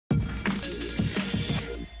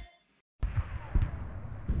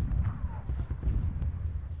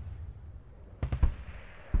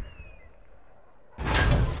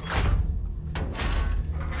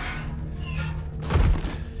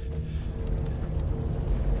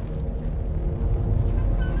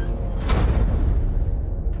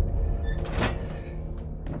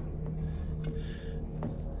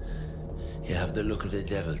have the look of the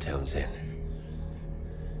devil, Townsend.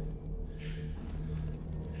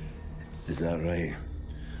 Is that right?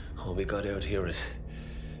 All we got out here is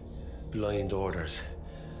blind orders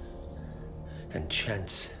and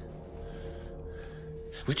chance.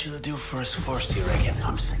 Which will do for us first, you reckon?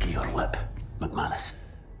 I'm sick of your lip, McManus.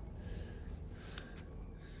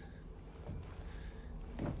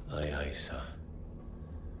 Aye, sir.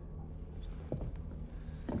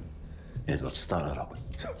 Edward, start her up.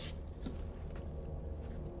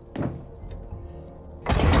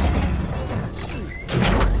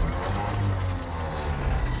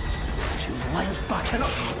 Lions backing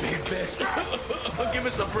up. Big miss. Give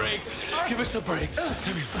us a break. Give us a break.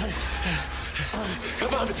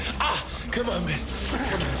 Come on. Come on, miss.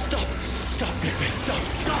 Come on, stop. Stop, big miss.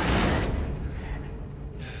 Stop.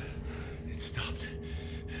 It stopped.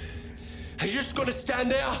 Are you just gonna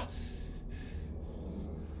stand there?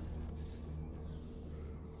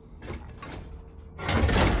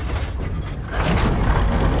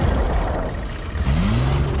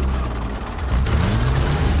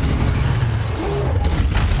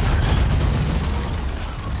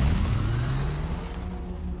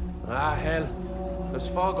 Hell. There's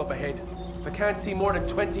fog up ahead. I can't see more than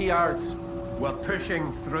 20 yards. We're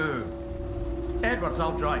pushing through. Edwards,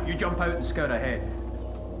 I'll drive. You jump out and scout ahead.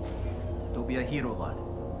 Don't be a hero, lad.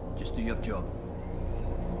 Just do your job.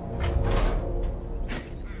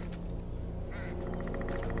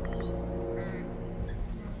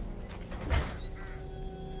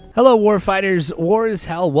 Hello, warfighters. War is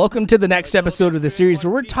hell. Welcome to the next episode of the series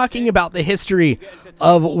where we're talking about the history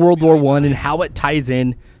of World War I and how it ties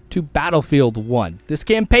in to Battlefield 1. This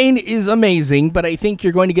campaign is amazing, but I think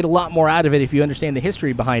you're going to get a lot more out of it if you understand the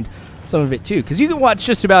history behind some of it too. Because you can watch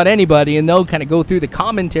just about anybody and they'll kind of go through the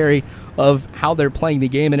commentary of how they're playing the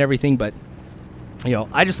game and everything, but you know,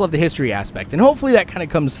 I just love the history aspect, and hopefully that kind of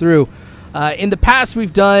comes through. In the past,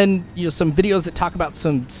 we've done some videos that talk about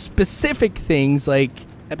some specific things, like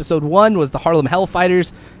Episode 1 was the Harlem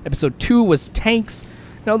Hellfighters, Episode 2 was tanks.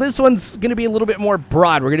 Now this one's going to be a little bit more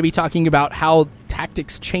broad. We're going to be talking about how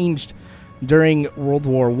tactics changed during World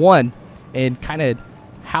War I and kind of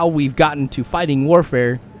how we've gotten to fighting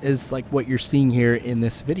warfare is like what you're seeing here in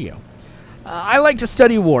this video. I like to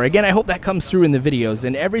study war. Again, I hope that comes through in the videos,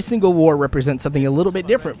 and every single war represents something a little bit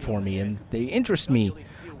different for me, and they interest me,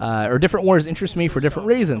 or different wars interest me for different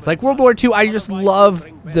reasons. Like World War II, I just love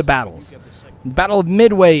the battles. The Battle of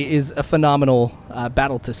Midway is a phenomenal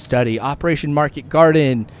battle to study. Operation Market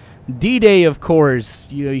Garden, D-Day, of course.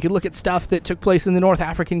 You can look at stuff that took place in the North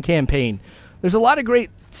African campaign. There's a lot of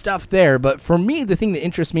great stuff there, but for me, the thing that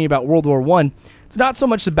interests me about World War I, it's not so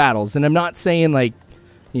much the battles, and I'm not saying like,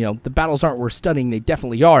 the battles aren't worth studying. They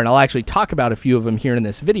definitely are, and I'll actually talk about a few of them here in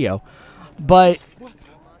this video. But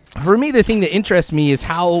for me, the thing that interests me is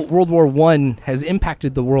how World War I has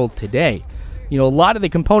impacted the world today. A lot of the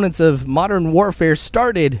components of modern warfare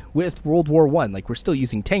started with World War I. Like, we're still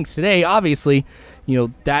using tanks today, obviously.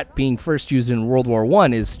 That being first used in World War I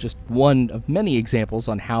is just one of many examples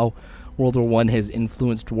on how World War I has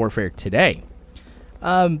influenced warfare today.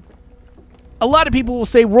 A lot of people will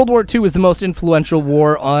say World War II is the most influential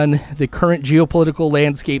war on the current geopolitical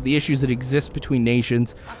landscape, the issues that exist between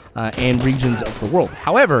nations and regions of the world.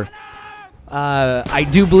 However, I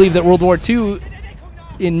do believe that World War II,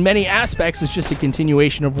 in many aspects, is just a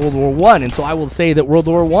continuation of World War I, and so I will say that World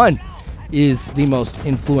War I is the most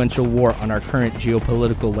influential war on our current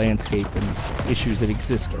geopolitical landscape and issues that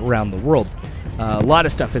exist around the world. A lot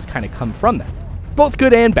of stuff has kind of come from that, both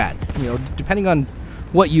good and bad, depending on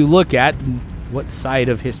what you look at and what side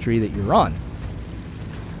of history that you're on.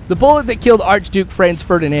 The bullet that killed Archduke Franz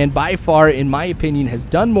Ferdinand, by far, in my opinion, has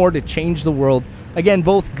done more to change the world, again,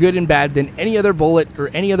 both good and bad, than any other bullet or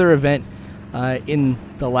any other event in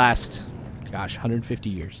the last, 150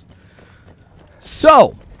 years.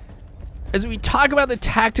 So, as we talk about the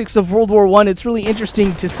tactics of World War I, it's really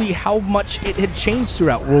interesting to see how much it had changed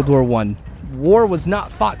throughout World War I. War was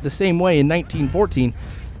not fought the same way in 1914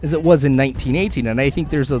 as it was in 1918, and I think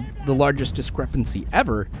there's the largest discrepancy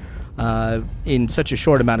ever in such a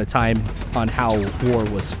short amount of time on how war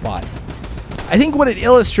was fought. I think what it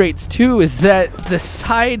illustrates, too, is that the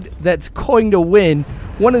side that's going to win,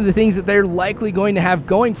 one of the things that they're likely going to have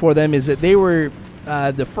going for them is that they were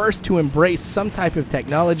the first to embrace some type of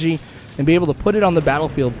technology and be able to put it on the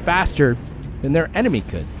battlefield faster than their enemy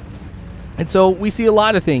could. And so we see a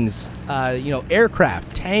lot of things,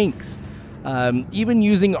 aircraft, tanks, even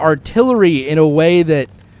using artillery in a way that,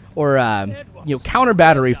 or counter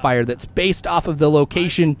battery fire that's based off of the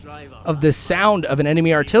location of the sound of an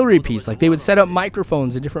enemy artillery piece. Like, they would set up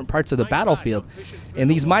microphones in different parts of the battlefield, and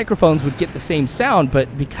these microphones would get the same sound,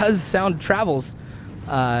 but because sound travels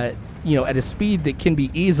at a speed that can be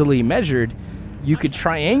easily measured, you could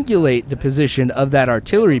triangulate the position of that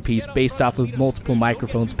artillery piece based off of multiple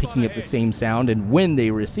microphones picking up the same sound and when they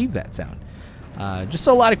receive that sound. Just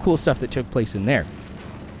a lot of cool stuff that took place in there.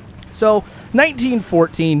 So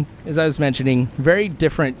 1914, as I was mentioning, very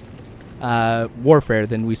different warfare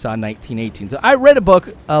than we saw in 1918. So I read a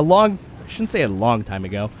book I shouldn't say a long time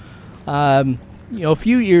ago, a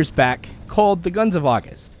few years back, called The Guns of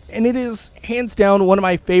August. And it is hands down one of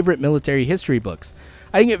my favorite military history books.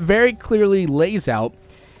 I think it very clearly lays out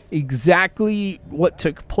exactly what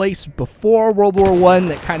took place before World War I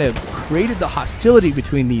that kind of created the hostility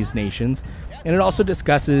between these nations, and it also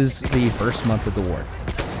discusses the first month of the war.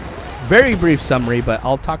 Very brief summary, but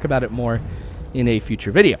I'll talk about it more in a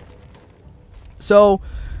future video. So,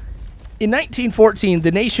 in 1914,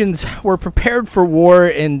 the nations were prepared for war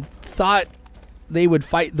and thought they would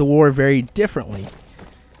fight the war very differently.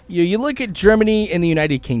 You look at Germany and the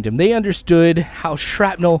United Kingdom. They understood how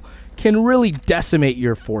shrapnel can really decimate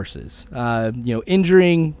your forces.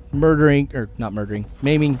 Injuring,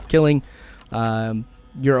 maiming, killing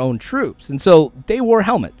your own troops. And so they wore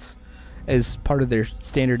helmets as part of their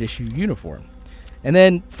standard issue uniform. And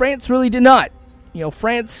then France really did not.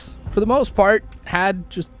 France, for the most part, had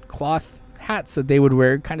just cloth hats that they would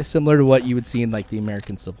wear, kind of similar to what you would see in like the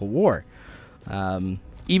American Civil War.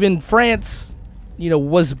 Even France,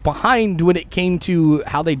 was behind when it came to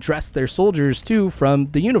how they dressed their soldiers too from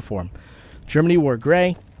the uniform. Germany wore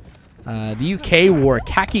gray, the UK wore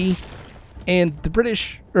khaki, and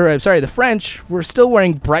the French were still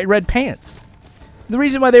wearing bright red pants. The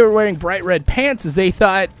reason why they were wearing bright red pants is they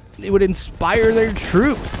thought it would inspire their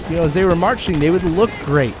troops. As they were marching, they would look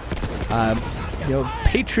great.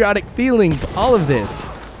 Patriotic feelings, all of this.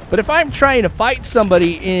 But if I'm trying to fight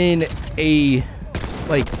somebody in a,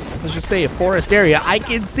 let's just say a forest area, I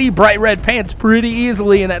can see bright red pants pretty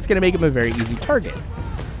easily, and that's going to make them a very easy target.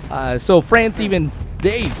 So France,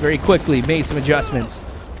 they very quickly made some adjustments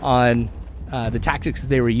on the tactics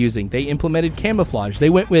they were using. They implemented camouflage. They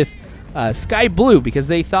went with sky blue because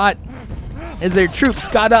they thought as their troops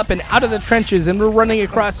got up and out of the trenches and were running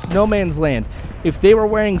across no man's land, if they were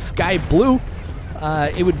wearing sky blue,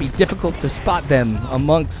 it would be difficult to spot them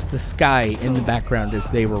amongst the sky in the background as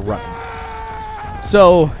they were running.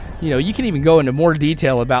 So, you can even go into more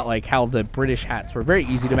detail about how the British hats were very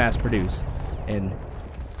easy to mass produce and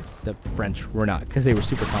the French were not because they were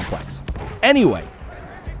super complex. Anyway,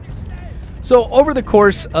 so over the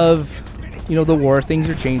course of, the war, things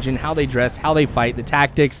are changing, how they dress, how they fight, the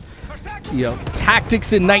tactics.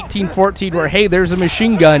 Tactics in 1914 were, hey, there's a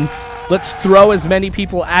machine gun. Let's throw as many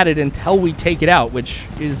people at it until we take it out, which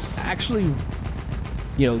is actually,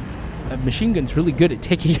 a machine gun's really good at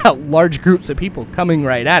taking out large groups of people coming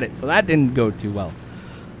right at it, so that didn't go too well.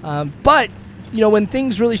 But, when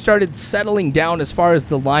things really started settling down as far as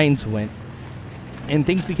the lines went, and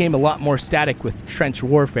things became a lot more static with trench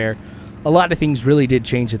warfare, a lot of things really did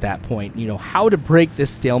change at that point. How to break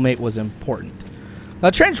this stalemate was important.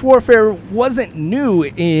 Now, trench warfare wasn't new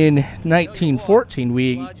in 1914.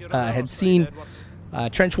 We had seen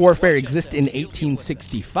trench warfare exist in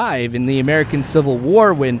 1865 in the American Civil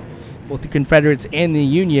War when both the Confederates and the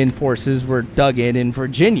Union forces were dug in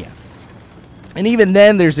Virginia. And even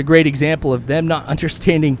then, there's a great example of them not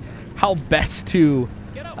understanding how best to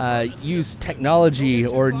use technology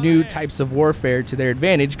or new types of warfare to their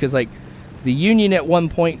advantage, because the Union at one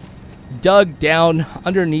point dug down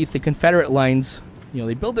underneath the Confederate lines.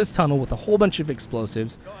 They built this tunnel with a whole bunch of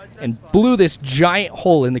explosives and blew this giant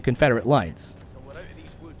hole in the Confederate lines.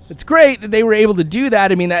 It's great that they were able to do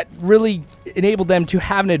that. I mean, that really enabled them to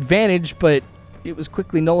have an advantage, but it was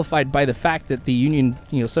quickly nullified by the fact that the Union,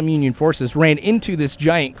 some Union forces ran into this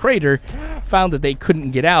giant crater, found that they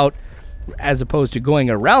couldn't get out, as opposed to going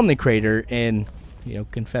around the crater, and,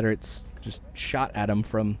 Confederates just shot at them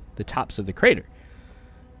from the tops of the crater.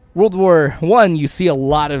 World War I, you see a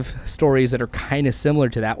lot of stories that are kind of similar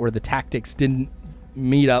to that, where the tactics didn't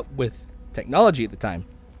meet up with technology at the time.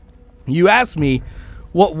 You ask me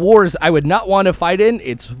what wars I would not want to fight in,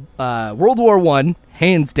 it's World War I,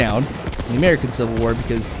 hands down, and the American Civil War,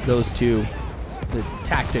 because those two, the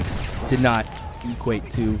tactics did not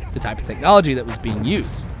equate to the type of technology that was being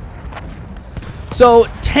used. So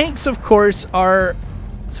tanks, of course, are,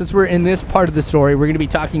 since we're in this part of the story, we're going to be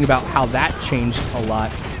talking about how that changed a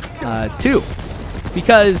lot too,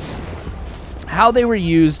 because how they were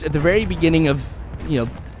used at the very beginning of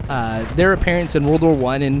their appearance in World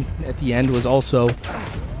War I and at the end was also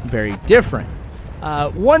very different.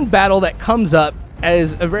 One battle that comes up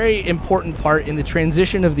as a very important part in the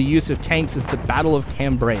transition of the use of tanks is the Battle of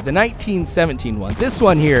Cambrai, the 1917 one. This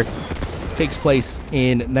one here takes place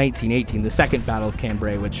in 1918, the second Battle of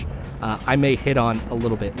Cambrai, which I may hit on a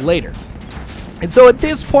little bit later. And so at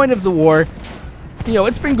this point of the war, you know,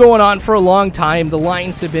 it's been going on for a long time. The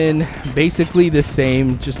lines have been basically the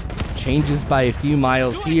same, just changes by a few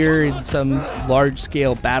miles here in some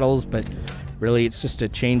large-scale battles, but really it's just a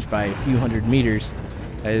change by a few hundred meters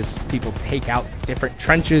as people take out different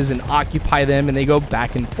trenches and occupy them, and they go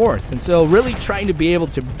back and forth. And so really trying to be able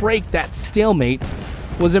to break that stalemate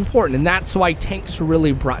was important, and that's why tanks were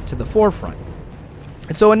really brought to the forefront.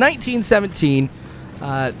 And so in 1917,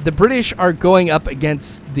 the British are going up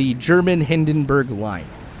against the German Hindenburg Line.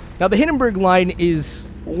 Now, the Hindenburg Line is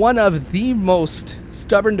one of the most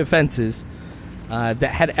stubborn defenses that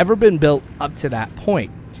had ever been built up to that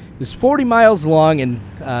point. It was 40 miles long and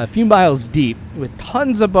a few miles deep with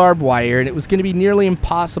tons of barbed wire, and it was going to be nearly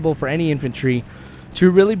impossible for any infantry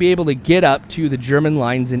to really be able to get up to the German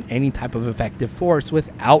lines in any type of effective force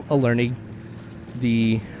without alerting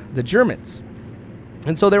the Germans.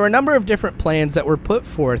 And so there were a number of different plans that were put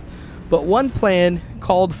forth, but one plan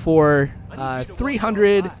called for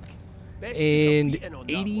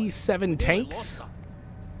 387 tanks.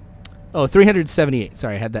 Oh, 378.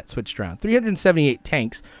 Sorry, I had that switched around. 378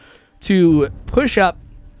 tanks to push up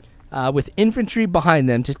with infantry behind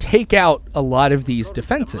them to take out a lot of these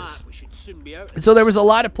defenses. So there was a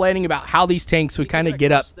lot of planning about how these tanks would kind of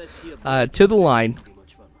get up to the line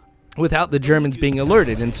without the Germans being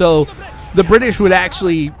alerted. And so the British would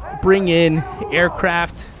actually bring in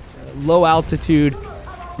aircraft, low altitude,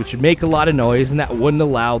 which would make a lot of noise, and that wouldn't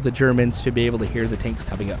allow the Germans to be able to hear the tanks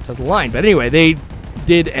coming up to the line. But anyway, they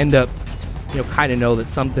did end up, you know, kind of know that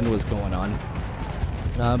something was going on.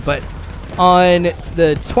 But on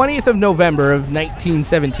the 20th of November of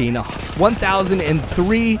 1917,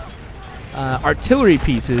 1,003 artillery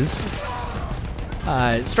pieces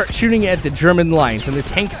start shooting at the German lines, and the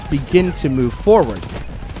tanks begin to move forward.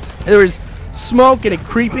 There was smoke and a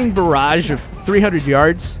creeping barrage of 300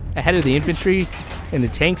 yards ahead of the infantry and the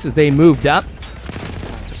tanks as they moved up.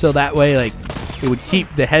 So that way, like, it would keep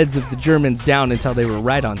the heads of the Germans down until they were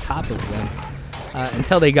right on top of them,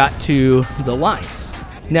 until they got to the lines.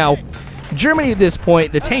 Now, Germany at this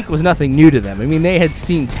point, the tank was nothing new to them. I mean, they had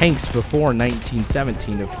seen tanks before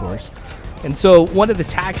 1917, of course. And so one of the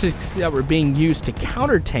tactics that were being used to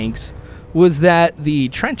counter tanks was that the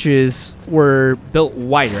trenches were built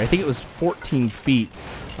wider. I think it was 14 feet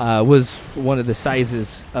was one of the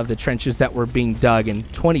sizes of the trenches that were being dug, and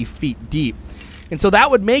 20 feet deep. And so that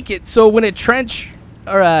would make it so when a trench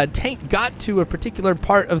or a tank got to a particular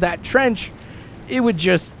part of that trench, it would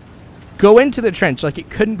just go into the trench. Like, it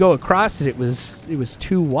couldn't go across it. It was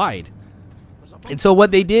too wide. And so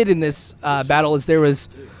what they did in this battle is there was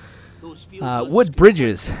wood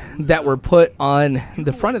bridges that were put on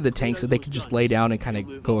the front of the tank so they could just lay down and kind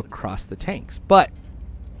of go across the tanks. But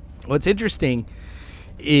what's interesting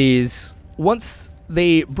is once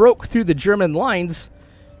they broke through the German lines,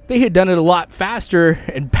 they had done it a lot faster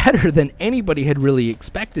and better than anybody had really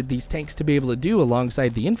expected these tanks to be able to do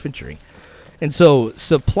alongside the infantry. And so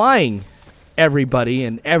supplying everybody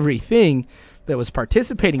and everything that was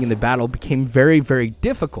participating in the battle became very, very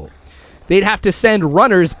difficult. They'd have to send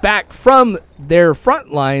runners back from their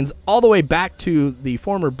front lines all the way back to the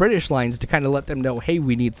former British lines to kind of let them know, hey,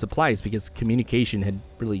 we need supplies, because communication had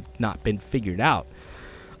really not been figured out.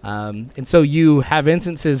 And so you have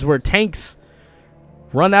instances where tanks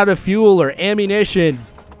run out of fuel or ammunition.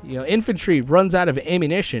 You know, infantry runs out of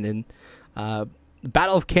ammunition, and the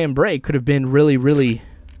Battle of Cambrai could have been really, really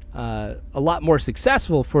a lot more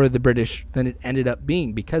successful for the British than it ended up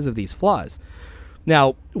being because of these flaws.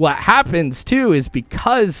 Now, what happens, too, is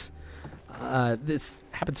because this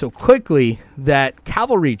happened so quickly that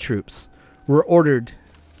cavalry troops were ordered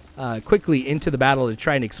quickly into the battle to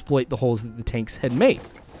try and exploit the holes that the tanks had made,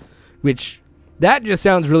 which that just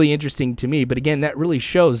sounds really interesting to me. But again, that really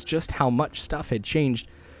shows just how much stuff had changed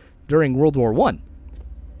during World War I.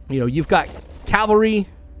 You know, you've got cavalry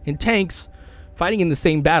and tanks fighting in the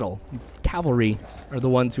same battle. Cavalry are the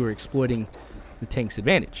ones who are exploiting the tanks'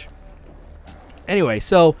 advantage. Anyway,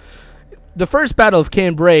 so the first Battle of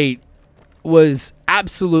Cambrai was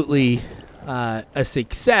absolutely a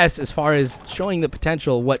success as far as showing the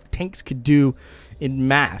potential what tanks could do in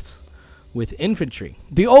mass with infantry.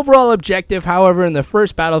 The overall objective, however, in the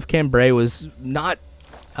first Battle of Cambrai was not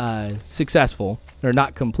successful, or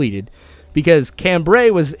not completed, because Cambrai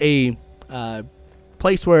was a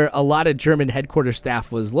place where a lot of German headquarters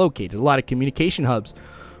staff was located. A lot of communication hubs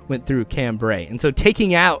went through Cambrai. And so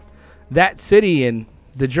taking out that city and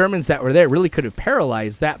the Germans that were there really could have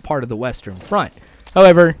paralyzed that part of the Western Front.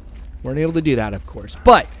 However, weren't able to do that, of course.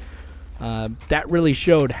 But that really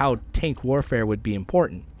showed how tank warfare would be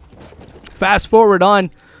important. Fast forward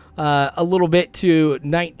on a little bit to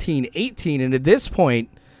 1918, and at this point,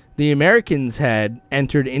 the Americans had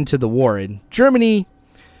entered into the war. And Germany,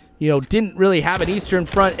 didn't really have an Eastern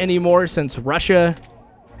Front anymore since Russia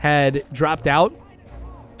had dropped out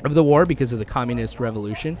of the war because of the Communist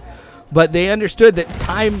Revolution. But they understood that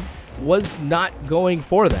time was not going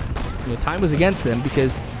for them. Time was against them,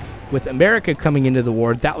 because with America coming into the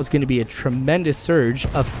war, that was going to be a tremendous surge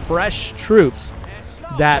of fresh troops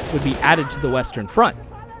that would be added to the Western Front.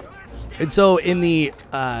 And so in the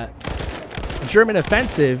German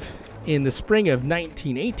offensive in the spring of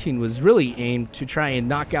 1918 was really aimed to try and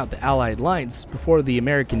knock out the Allied lines before the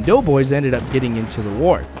American doughboys ended up getting into the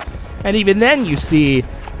war. And even then you see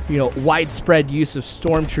widespread use of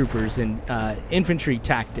stormtroopers and infantry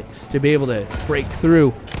tactics to be able to break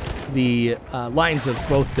through the lines of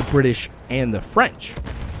both the British and the French.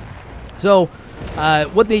 So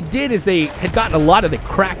what they did is they had gotten a lot of the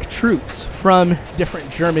crack troops from different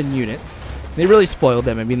German units. They really spoiled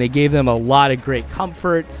them. I mean, they gave them a lot of great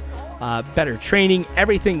comforts, better training,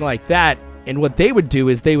 everything like that. And what they would do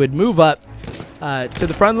is they would move up to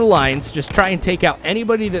the front of the lines, just try and take out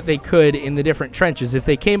anybody that they could in the different trenches. If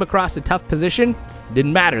they came across a tough position, it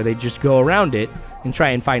didn't matter. They'd just go around it and try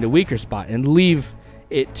and find a weaker spot and leave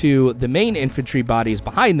it to the main infantry bodies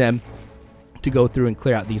behind them to go through and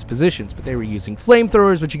clear out these positions. But they were using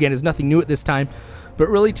flamethrowers, which again is nothing new at this time, but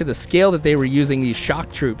really to the scale that they were using these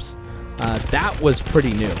shock troops, that was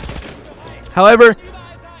pretty new. However,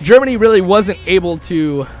 Germany really wasn't able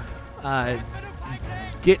to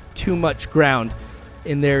get too much ground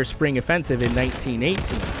in their spring offensive in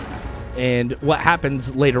 1918. And what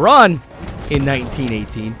happens later on in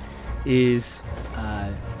 1918 is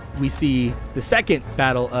we see the second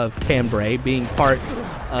Battle of Cambrai being part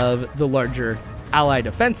of the larger Allied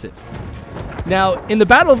offensive. Now, in the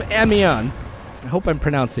Battle of Amiens, I hope I'm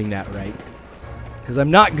pronouncing that right, because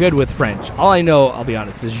I'm not good with French. All I know, I'll be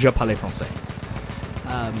honest, is je parle français.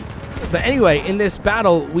 But anyway, in this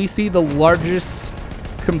battle, we see the largest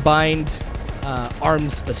combined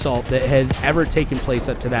arms assault that had ever taken place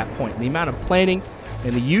up to that point. The amount of planning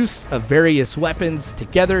and the use of various weapons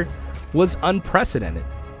together was unprecedented.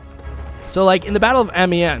 So like in the Battle of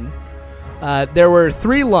Amiens, there were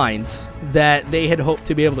 3 lines that they had hoped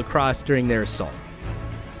to be able to cross during their assault.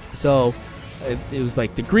 So it was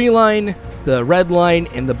like the green line, the red line,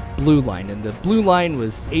 and the blue line. And the blue line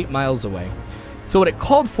was 8 miles away. So what it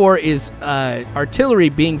called for is artillery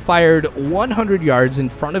being fired 100 yards in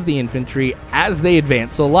front of the infantry as they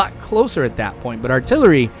advanced. So a lot closer at that point. But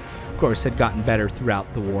artillery, of course, had gotten better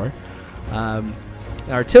throughout the war.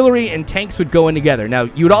 Artillery and tanks would go in together. Now,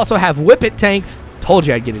 you would also have Whippet tanks. Told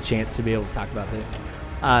you I'd get a chance to be able to talk about this.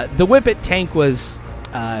 The Whippet tank was,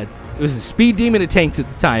 it was a speed demon of tanks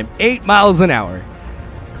at the time, 8 miles an hour. You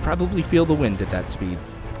could probably feel the wind at that speed.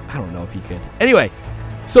 I don't know if you could. Anyway,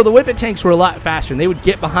 so the Whippet tanks were a lot faster, and they would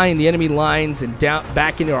get behind the enemy lines and down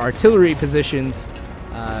back into artillery positions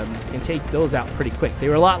and take those out pretty quick. They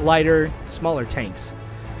were a lot lighter, smaller tanks.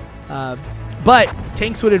 But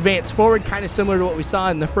tanks would advance forward, kind of similar to what we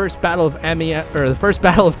saw in the first Battle of Amiens, or the first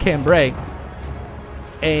Battle of Cambrai.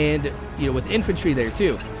 And, with infantry there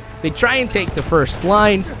too. They'd try and take the first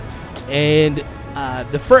line, and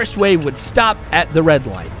the first wave would stop at the red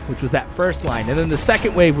line, which was that first line. And then the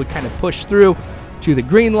second wave would kind of push through to the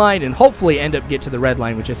green line and hopefully end up get to the red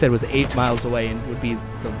line, which I said was 8 miles away and would be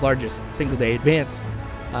the largest single-day advance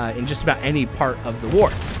in just about any part of the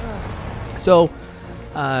war. So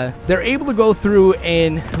they're able to go through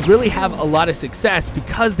and really have a lot of success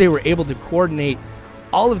because they were able to coordinate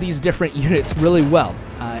all of these different units really well.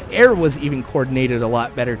 Air was even coordinated a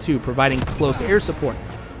lot better too, providing close air support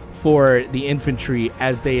for the infantry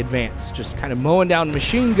as they advanced, just kind of mowing down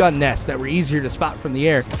machine gun nests that were easier to spot from the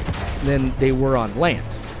air than they were on land.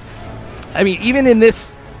 I mean, even in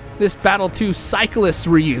this battle too, cyclists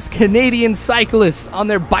were used. Canadian cyclists on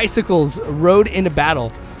their bicycles rode into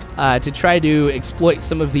battle to try to exploit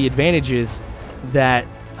some of the advantages that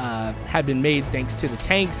had been made thanks to the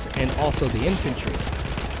tanks and also the infantry.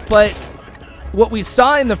 But what we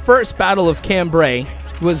saw in the first Battle of Cambrai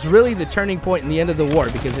was really the turning point in the end of the war,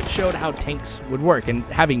 because it showed how tanks would work, and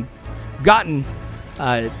having gotten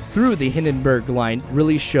through the Hindenburg line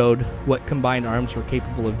really showed what combined arms were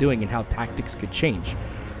capable of doing and how tactics could change.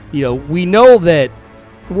 We know that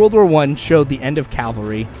World War I showed the end of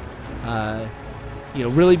cavalry.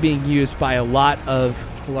 really being used by a lot of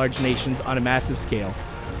large nations on a massive scale.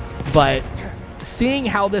 But seeing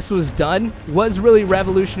how this was done was really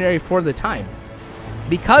revolutionary for the time.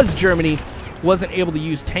 Because Germany wasn't able to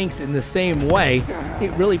use tanks in the same way,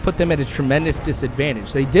 it really put them at a tremendous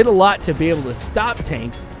disadvantage. They did a lot to be able to stop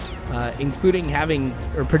tanks, including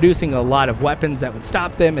producing a lot of weapons that would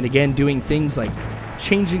stop them, and again doing things like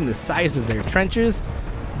changing the size of their trenches.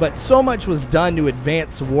 But so much was done to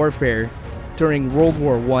advance warfare during World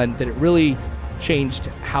War I that it really changed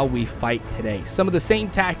how we fight today. Some of the same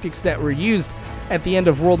tactics that were used at the end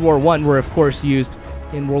of World War I were of course used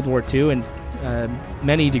in World War II, and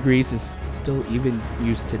many degrees is still even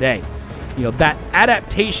used today. That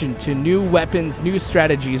adaptation to new weapons, new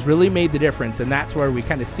strategies really made the difference, and that's where we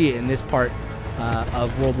kind of see it in this part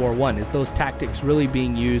of World War I, is those tactics really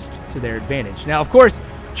being used to their advantage. Now, of course,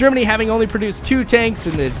 Germany having only produced 2 tanks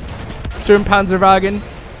in the Sturmpanzerwagen,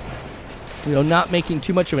 not making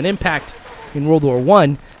too much of an impact in World War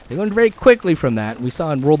I, they learned very quickly from that. We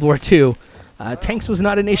saw in World War II, tanks was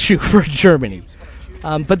not an issue for Germany.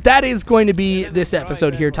 But that is going to be this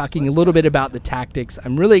episode here, talking a little bit about the tactics.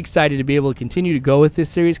 I'm really excited to be able to continue to go with this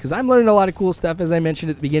series because I'm learning a lot of cool stuff, as I mentioned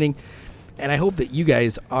at the beginning. And I hope that you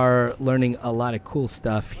guys are learning a lot of cool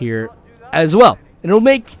stuff here as well. And it'll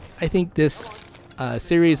make, I think, this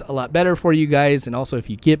series a lot better for you guys. And also, if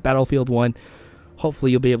you get Battlefield 1,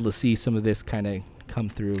 hopefully you'll be able to see some of this kind of come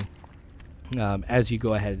through as you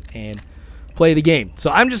go ahead and play the game. So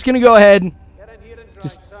I'm just going to go ahead and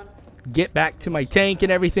just get back to my tank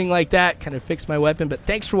and everything like that, kind of fix my weapon. But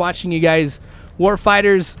thanks for watching, you guys.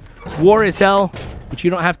 Warfighters, war is hell, but you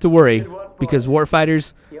don't have to worry, because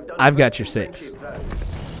Warfighters, I've got your 6.